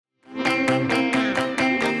You're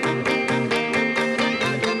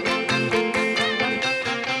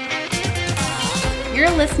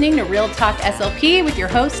listening to Real Talk SLP with your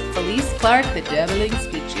host, Felice Clark, the Dabbling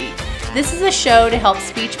Speechy. This is a show to help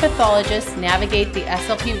speech pathologists navigate the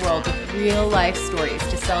SLP world with real-life stories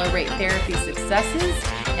to celebrate therapy successes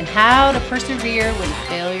and how to persevere when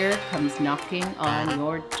failure comes knocking on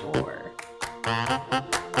your door.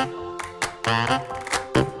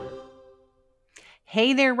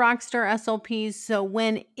 Hey there, Rockstar SLPs. So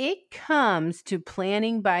when it comes to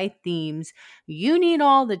planning by themes, you need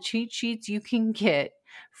all the cheat sheets you can get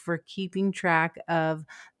for keeping track of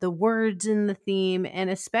the words in the theme, and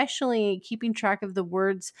especially keeping track of the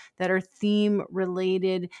words that are theme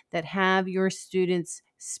related that have your students'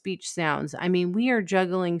 speech sounds. I mean, we are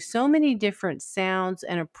juggling so many different sounds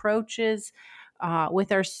and approaches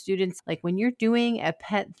with our students. Like when you're doing a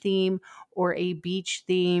pet theme or a beach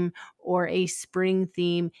theme or a spring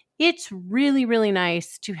theme, it's really, really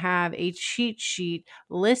nice to have a cheat sheet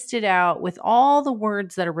listed out with all the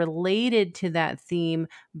words that are related to that theme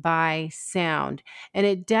by sound. And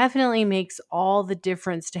it definitely makes all the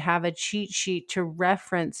difference to have a cheat sheet to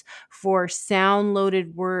reference for sound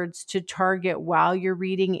loaded words to target while you're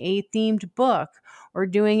reading a themed book or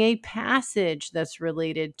doing a passage that's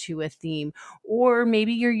related to a theme, or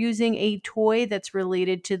maybe you're using a toy that's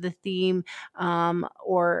related to the theme,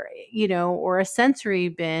 or a sensory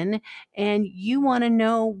bin, and you want to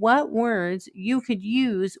know what words you could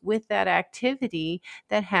use with that activity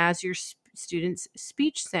that has your students'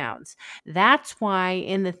 speech sounds. That's why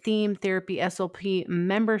in the Theme Therapy SLP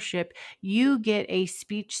membership, you get a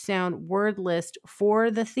speech sound word list for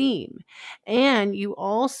the theme. And you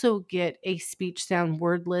also get a speech sound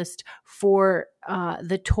word list for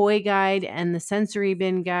the toy guide and the sensory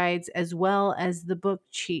bin guides, as well as the book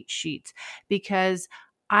cheat sheets, because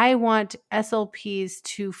I want SLPs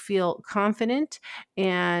to feel confident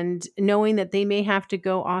and knowing that they may have to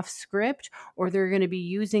go off script, or they're going to be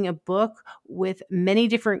using a book with many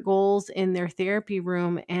different goals in their therapy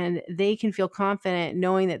room, and they can feel confident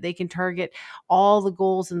knowing that they can target all the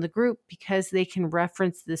goals in the group because they can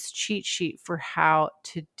reference this cheat sheet for how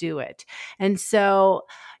to do it. And so,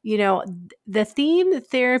 the Theme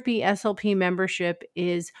Therapy SLP membership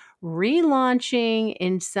is relaunching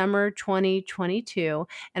in summer 2022.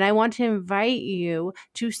 And I want to invite you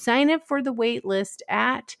to sign up for the wait list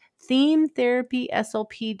at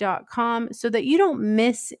themetherapyslp.com so that you don't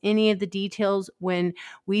miss any of the details when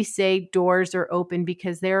we say doors are open,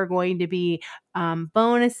 because there are going to be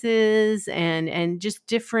bonuses and just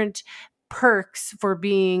different perks for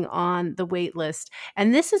being on the wait list.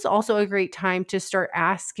 And this is also a great time to start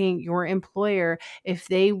asking your employer if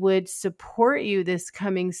they would support you this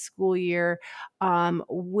coming school year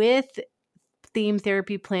with theme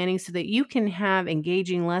therapy planning, so that you can have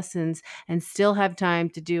engaging lessons and still have time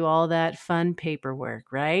to do all that fun paperwork,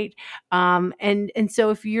 right? And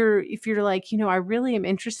so if you're like, I really am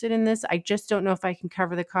interested in this, I just don't know if I can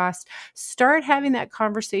cover the cost, start having that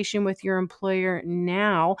conversation with your employer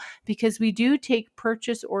now, because we do take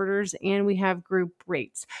purchase orders and we have group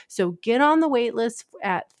rates. So get on the wait list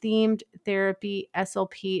at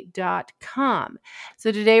themedtherapyslp.com.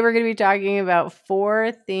 So today we're going to be talking about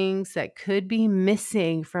 4 things that could be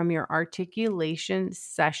missing from your articulation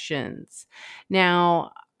sessions.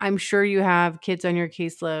 Now, I'm sure you have kids on your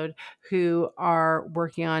caseload who are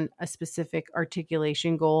working on a specific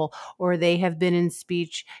articulation goal, or they have been in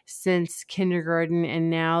speech since kindergarten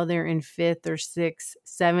and now they're in 5th or 6th,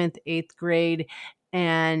 7th, 8th grade.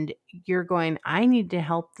 And you're going, I need to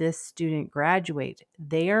help this student graduate.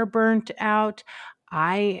 They are burnt out.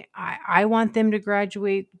 I want them to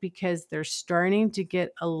graduate because they're starting to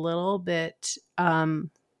get a little bit,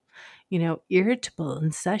 irritable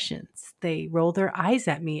in sessions. They roll their eyes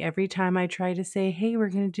at me every time I try to say, hey, we're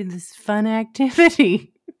going to do this fun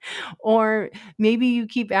activity. Or maybe you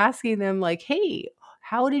keep asking them like, hey,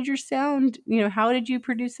 how did your sound, how did you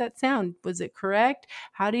produce that sound? Was it correct?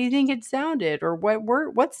 How do you think it sounded? Or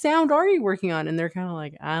what sound are you working on? And they're kind of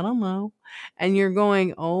like, I don't know. And you're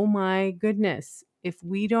going, oh my goodness. If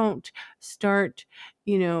we don't start,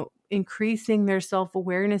 increasing their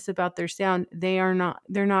self-awareness about their sound, they're not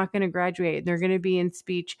going to graduate. They're going to be in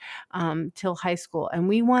speech till high school. And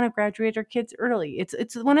we want to graduate our kids early.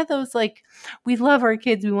 It's one of those, like, we love our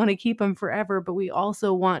kids. We want to keep them forever, but we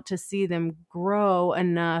also want to see them grow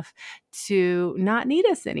enough to not need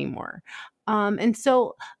us anymore. And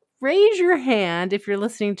so raise your hand if you're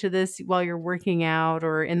listening to this while you're working out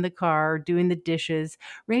or in the car or doing the dishes.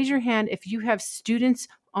 Raise your hand if you have students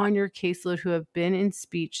on your caseload who have been in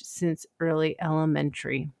speech since early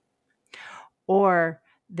elementary. Or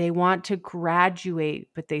They want to graduate,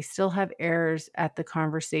 but they still have errors at the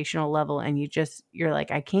conversational level. And you're like,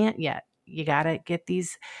 I can't yet. You got to get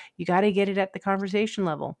it at the conversation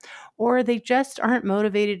level. Or they just aren't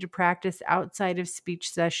motivated to practice outside of speech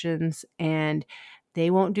sessions, and they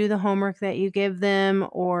won't do the homework that you give them,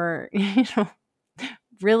 or,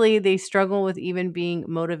 really they struggle with even being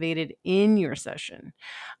motivated in your session.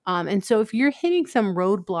 And so, if you're hitting some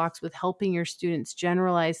roadblocks with helping your students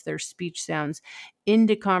generalize their speech sounds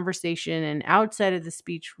into conversation and outside of the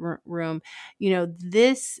speech room,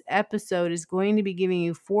 this episode is going to be giving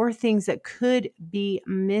you four things that could be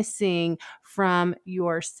missing from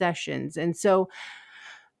your sessions. And so,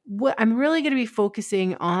 what I'm really going to be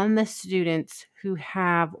focusing on the students who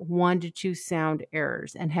have 1 to 2 sound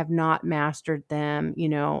errors and have not mastered them,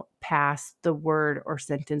 past the word or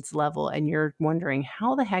sentence level. And you're wondering,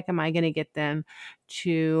 how the heck am I going to get them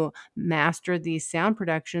to master these sound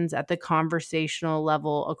productions at the conversational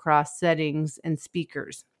level across settings and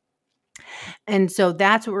speakers? And so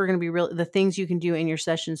that's what we're going to be the things you can do in your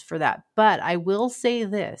sessions for that. But I will say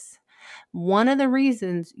this. One of the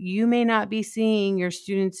reasons you may not be seeing your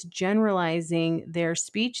students generalizing their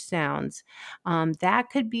speech sounds, that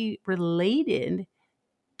could be related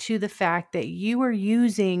to the fact that you are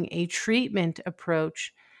using a treatment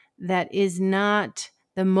approach that is not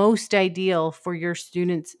the most ideal for your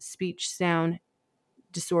students' speech sound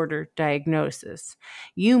disorder diagnosis.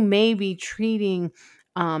 You may be treating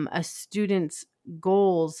a student's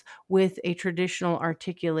goals with a traditional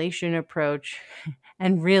articulation approach,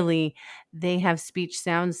 and really they have speech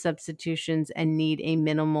sound substitutions and need a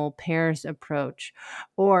minimal pairs approach.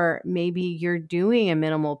 Or maybe you're doing a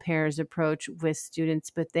minimal pairs approach with students,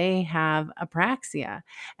 but they have apraxia,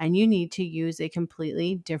 and you need to use a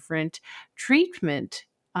completely different treatment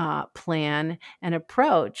plan and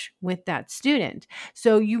approach with that student.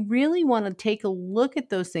 So you really want to take a look at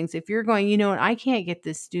those things. If you're going, I can't get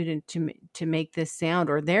this student to make this sound,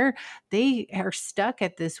 or they are stuck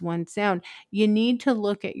at this one sound, you need to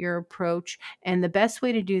look at your approach. And the best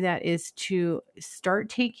way to do that is to start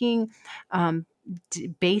taking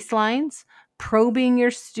baselines, probing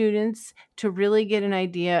your students to really get an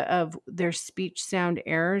idea of their speech sound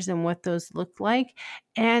errors and what those look like,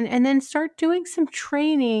 and then start doing some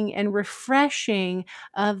training and refreshing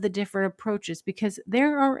of the different approaches, because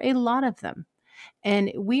there are a lot of them.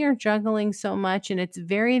 And we are juggling so much, and it's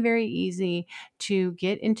very, very easy to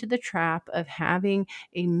get into the trap of having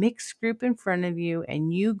a mixed group in front of you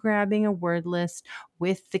and you grabbing a word list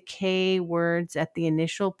with the K words at the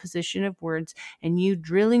initial position of words, and you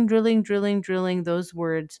drilling those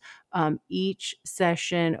words each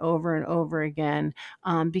session over and over again,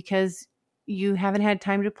 because you haven't had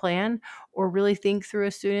time to plan or really think through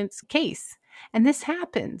a student's case. And this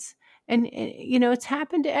happens. And it's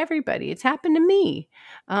happened to everybody. It's happened to me.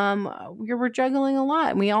 We're juggling a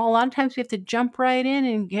lot, and a lot of times we have to jump right in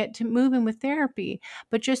and get to moving with therapy.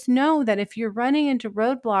 But just know that if you're running into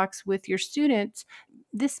roadblocks with your students,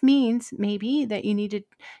 this means maybe that you need to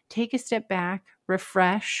take a step back,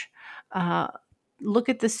 refresh, uh, look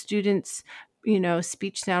at the students'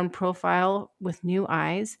 speech sound profile with new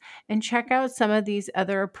eyes, and check out some of these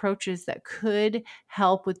other approaches that could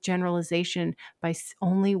help with generalization by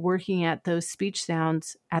only working at those speech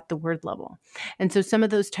sounds at the word level. And so some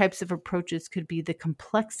of those types of approaches could be the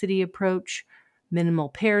complexity approach, minimal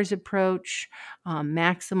pairs approach,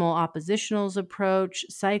 maximal oppositionals approach,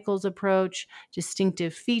 cycles approach,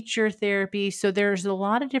 distinctive feature therapy. So there's a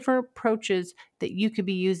lot of different approaches that you could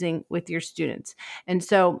be using with your students. And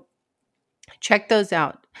so check those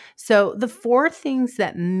out. So the four things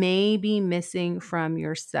that may be missing from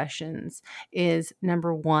your sessions is: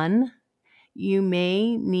 number one, you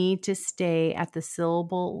may need to stay at the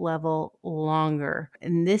syllable level longer.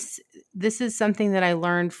 And this is something that I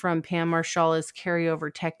learned from Pam Marshalla's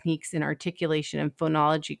carryover techniques in articulation and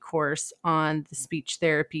phonology course on the speech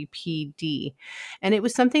therapy PD. And it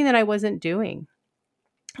was something that I wasn't doing.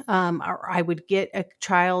 Or I would get a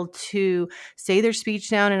child to say their speech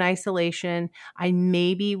sound in isolation. I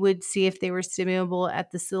maybe would see if they were stimulable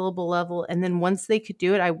at the syllable level. And then once they could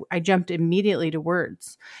do it, I jumped immediately to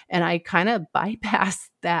words, and I kind of bypassed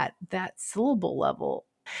that syllable level.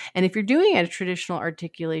 And if you're doing a traditional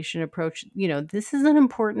articulation approach, this is an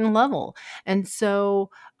important level. And so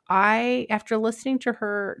after listening to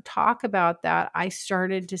her talk about that, I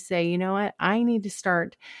started to say, you know what, I need to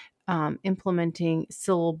start implementing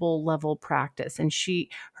syllable level practice. And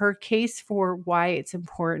her case for why it's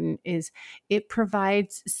important is it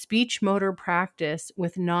provides speech motor practice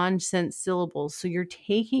with nonsense syllables. So you're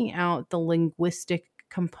taking out the linguistic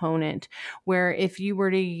component, where if you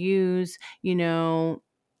were to use,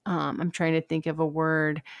 I'm trying to think of a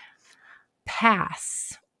word,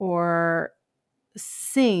 pass or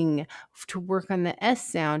sing to work on the S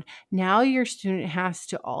sound. Now your student has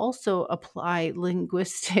to also apply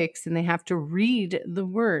linguistics and they have to read the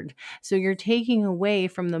word. So you're taking away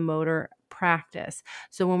from the motor practice.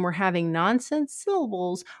 So when we're having nonsense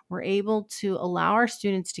syllables, we're able to allow our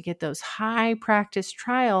students to get those high practice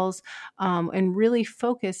trials and really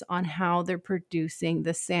focus on how they're producing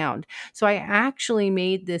the sound. So I actually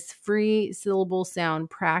made this free syllable sound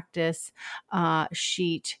practice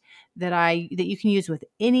sheet that you can use with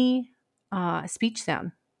any speech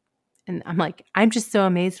sound. And I'm just so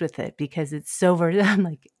amazed with it because it's so versatile. I'm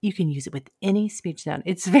like, you can use it with any speech sound.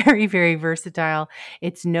 It's very, very versatile.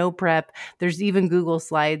 It's no prep. There's even Google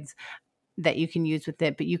Slides that you can use with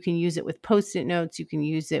it, but you can use it with Post-it notes. You can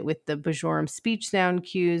use it with the Bajorum speech sound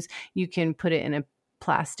cues. You can put it in a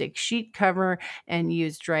plastic sheet cover and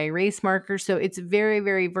use dry erase markers. So it's very,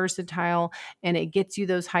 very versatile and it gets you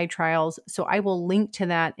those high trials. So I will link to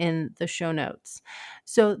that in the show notes.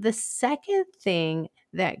 So the second thing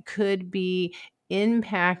that could be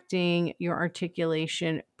impacting your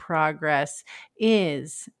articulation progress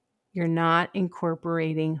is you're not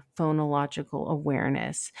incorporating phonological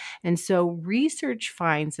awareness. And so research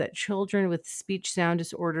finds that children with speech sound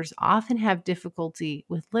disorders often have difficulty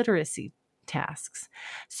with literacy tasks.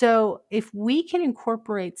 So if we can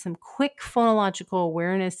incorporate some quick phonological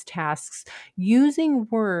awareness tasks using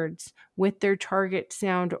words with their target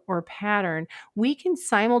sound or pattern, we can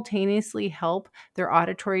simultaneously help their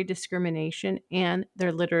auditory discrimination and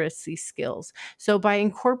their literacy skills. So by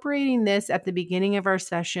incorporating this at the beginning of our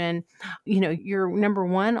session, you're number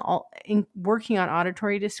one, working on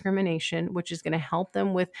auditory discrimination, which is going to help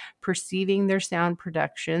them with perceiving their sound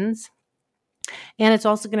productions. And it's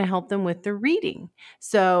also going to help them with the reading.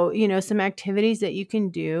 So, some activities that you can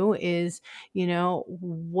do is,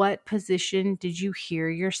 what position did you hear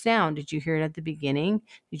your sound? Did you hear it at the beginning?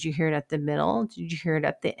 Did you hear it at the middle? Did you hear it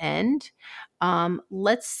at the end?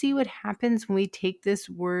 Let's see what happens when we take this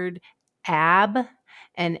word ab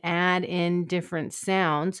and add in different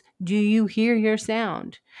sounds. Do you hear your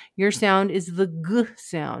sound? Your sound is the g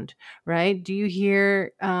sound, right? Do you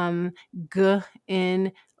hear g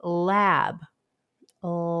in lab?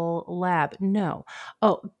 Lab. No.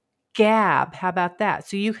 Oh, gab. How about that?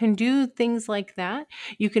 So you can do things like that.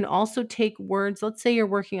 You can also take words. Let's say you're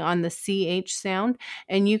working on the CH sound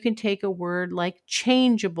and you can take a word like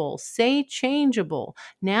changeable. Say changeable.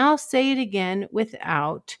 Now say it again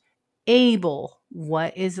without able.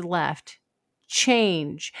 What is left?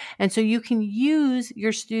 Change. And so you can use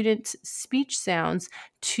your students' speech sounds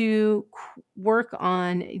to work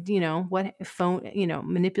on, what phone,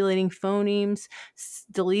 manipulating phonemes,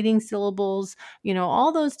 deleting syllables,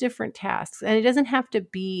 all those different tasks. And it doesn't have to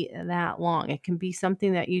be that long. It can be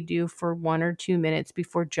something that you do for 1 or 2 minutes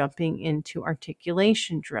before jumping into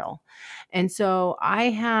articulation drill. And so I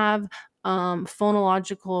have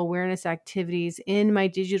phonological awareness activities in my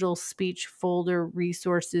digital speech folder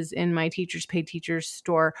resources in my Teachers Pay Teachers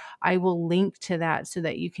store. I will link to that so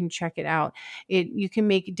that you can check it out. You can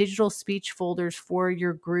make digital speech folders for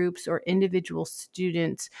your groups or individual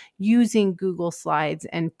students using Google Slides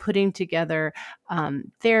and putting together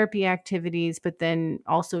therapy activities, but then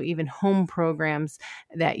also even home programs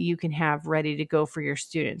that you can have ready to go for your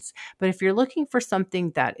students. But if you're looking for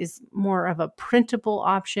something that is more of a printable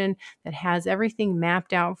option that has everything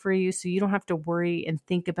mapped out for you so you don't have to worry and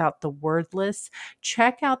think about the wordless,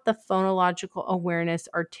 check out the Phonological Awareness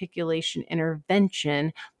Articulation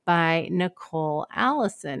Intervention by Nicole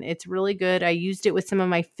Allison. It's really good. I used it with some of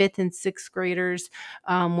my 5th and 6th graders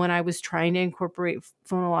when I was trying to incorporate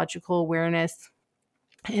phonological awareness,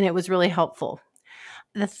 and it was really helpful.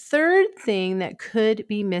 The third thing that could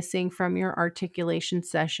be missing from your articulation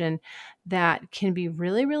session that can be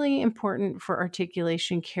really, really important for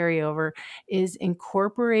articulation carryover is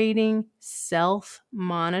incorporating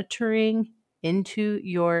self-monitoring into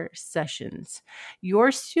your sessions.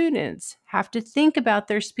 Your students have to think about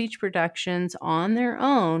their speech productions on their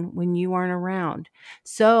own when you aren't around.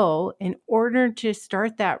 So, in order to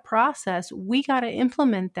start that process, we got to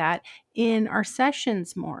implement that in our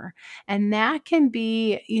sessions more. And that can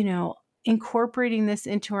be, incorporating this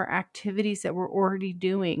into our activities that we're already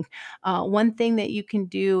doing. One thing that you can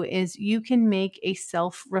do is you can make a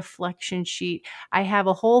self-reflection sheet. I have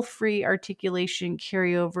a whole free articulation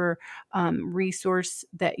carryover resource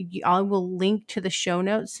that I will link to the show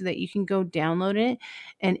notes so that you can go download it.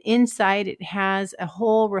 And inside it has a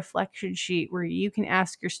whole reflection sheet where you can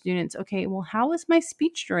ask your students, okay, well, how was my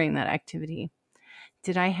speech during that activity?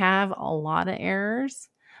 Did I have a lot of errors?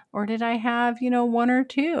 Or did I have, one or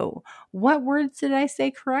two? What words did I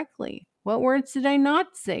say correctly? What words did I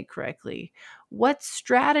not say correctly? What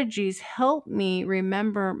strategies help me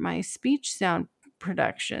remember my speech sound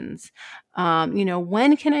productions?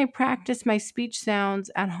 When can I practice my speech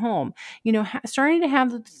sounds at home? Starting to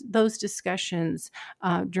have those discussions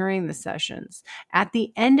during the sessions. At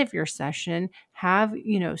the end of your session, have,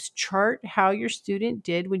 chart how your student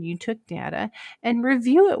did when you took data and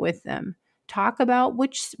review it with them. Talk about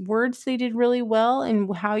which words they did really well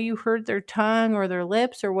and how you heard their tongue or their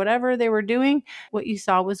lips or whatever they were doing, what you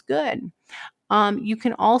saw was good. You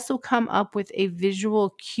can also come up with a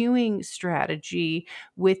visual cueing strategy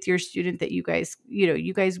with your student that you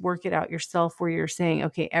guys work it out yourself where you're saying,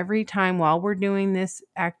 okay, every time while we're doing this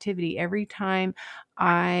activity, every time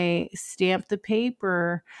I stamp the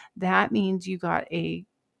paper, that means you got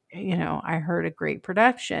I heard a great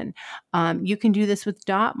production. You can do this with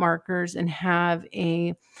dot markers and have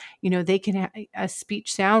they can have a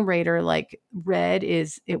speech sound rater, like red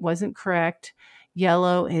is it wasn't correct.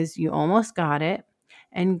 Yellow is you almost got it.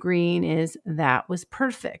 And green is that was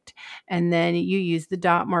perfect. And then you use the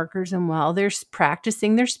dot markers. And while they're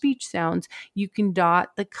practicing their speech sounds, you can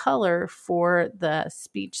dot the color for the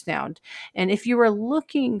speech sound. And if you are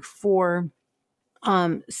looking for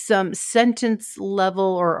some sentence level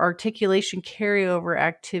or articulation carryover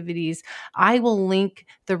activities, I will link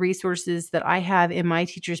the resources that I have in my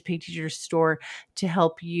Teachers Pay Teachers store to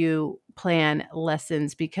help you plan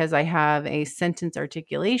lessons, because I have a sentence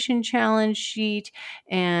articulation challenge sheet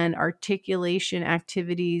and articulation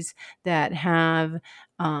activities that have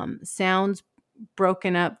sounds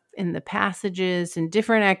broken up in the passages and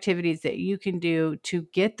different activities that you can do to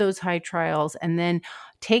get those high trials, and then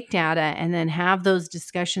take data and then have those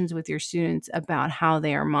discussions with your students about how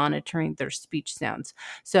they are monitoring their speech sounds.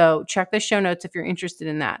 So check the show notes if you're interested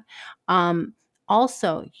in that.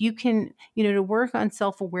 Also, you can, to work on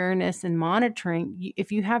self-awareness and monitoring,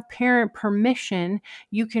 if you have parent permission,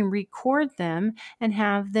 you can record them and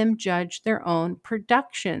have them judge their own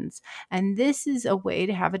productions. And this is a way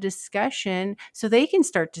to have a discussion so they can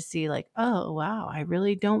start to see, like, oh, wow, I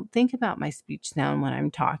really don't think about my speech sound when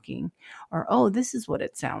I'm talking. Or, oh, this is what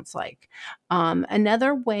it sounds like.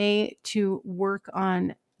 Another way to work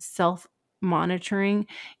on self monitoring,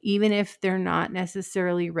 even if they're not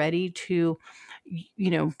necessarily ready to,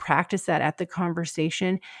 practice that at the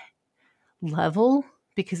conversation level,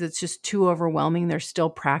 because it's just too overwhelming. They're still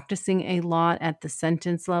practicing a lot at the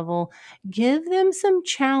sentence level. Give them some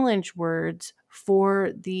challenge words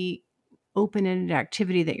for the open-ended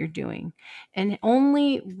activity that you're doing, and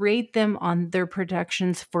only rate them on their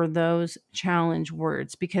productions for those challenge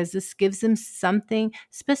words, because this gives them something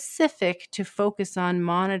specific to focus on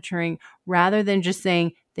monitoring, rather than just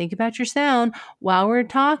saying, think about your sound while we're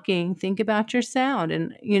talking, think about your sound.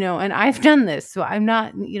 And I've done this, so I'm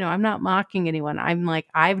not mocking anyone. I'm like,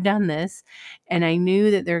 I've done this and I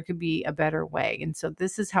knew that there could be a better way. And so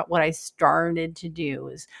this is what I started to do,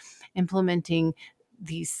 is implementing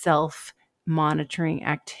these self monitoring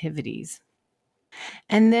activities.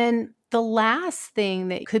 And then the last thing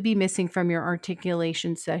that could be missing from your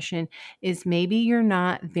articulation session is maybe you're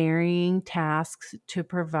not varying tasks to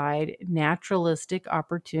provide naturalistic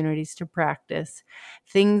opportunities to practice.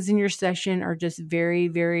 Things in your session are just very,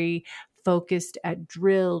 very focused at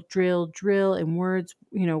drill, drill, drill, and words,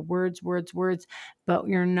 words, words, words, but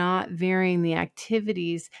you're not varying the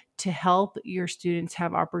activities to help your students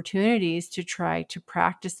have opportunities to try to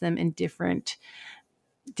practice them in different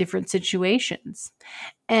situations.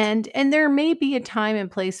 And there may be a time and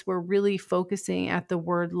place where really focusing at the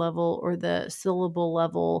word level or the syllable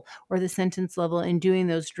level or the sentence level and doing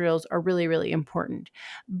those drills are really, really important.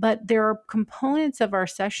 But there are components of our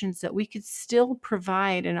sessions that we could still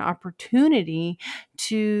provide an opportunity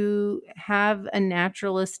to have a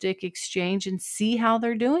naturalistic exchange and see how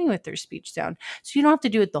they're doing with their speech sound. So you don't have to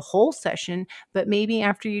do it the whole session, but maybe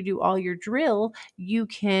after you do all your drill, you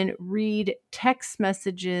can read text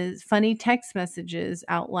messages, funny text messages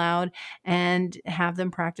out loud, and have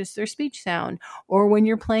them practice their speech sound. Or when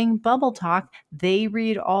you're playing bubble talk, they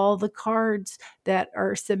read all the cards that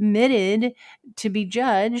are submitted to be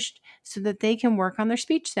judged so that they can work on their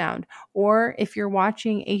speech sound. Or if you're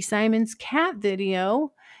watching a Simon's Cat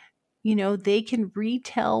video, they can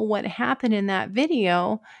retell what happened in that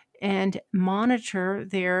video and monitor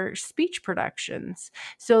their speech productions.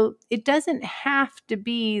 So it doesn't have to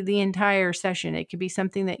be the entire session. It could be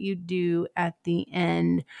something that you do at the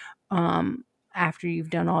end, after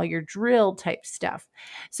you've done all your drill type stuff.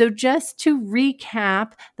 So just to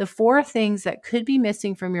recap, the 4 things that could be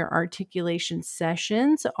missing from your articulation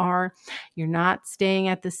sessions are: you're not staying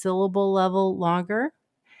at the syllable level longer.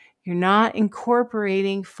 You're not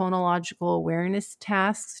incorporating phonological awareness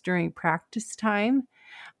tasks during practice time.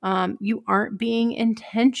 You aren't being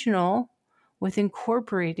intentional with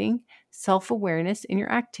incorporating self-awareness in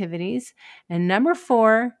your activities. And number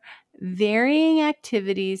 4, varying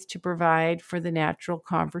activities to provide for the natural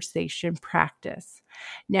conversation practice.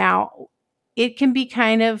 Now, it can be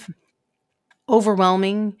kind of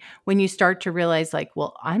overwhelming when you start to realize, like,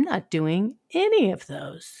 well, I'm not doing any of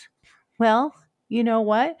those. Well, you know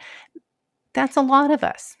what? That's a lot of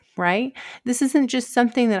us, right? This isn't just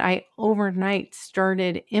something that I overnight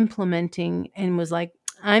started implementing and was like,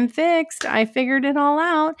 I'm fixed. I figured it all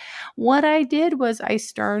out. What I did was I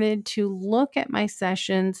started to look at my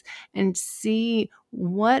sessions and see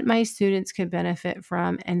what my students could benefit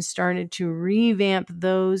from and started to revamp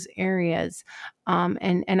those areas.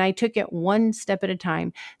 And I took it one step at a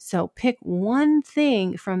time. So pick one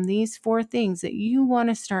thing from these 4 things that you want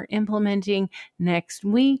to start implementing next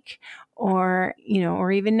week, or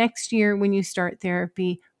or even next year when you start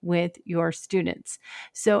therapy with your students.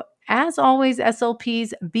 So as always,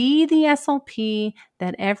 SLPs, be the SLP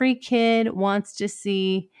that every kid wants to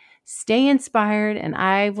see. Stay inspired, and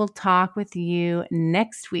I will talk with you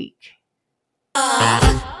next week.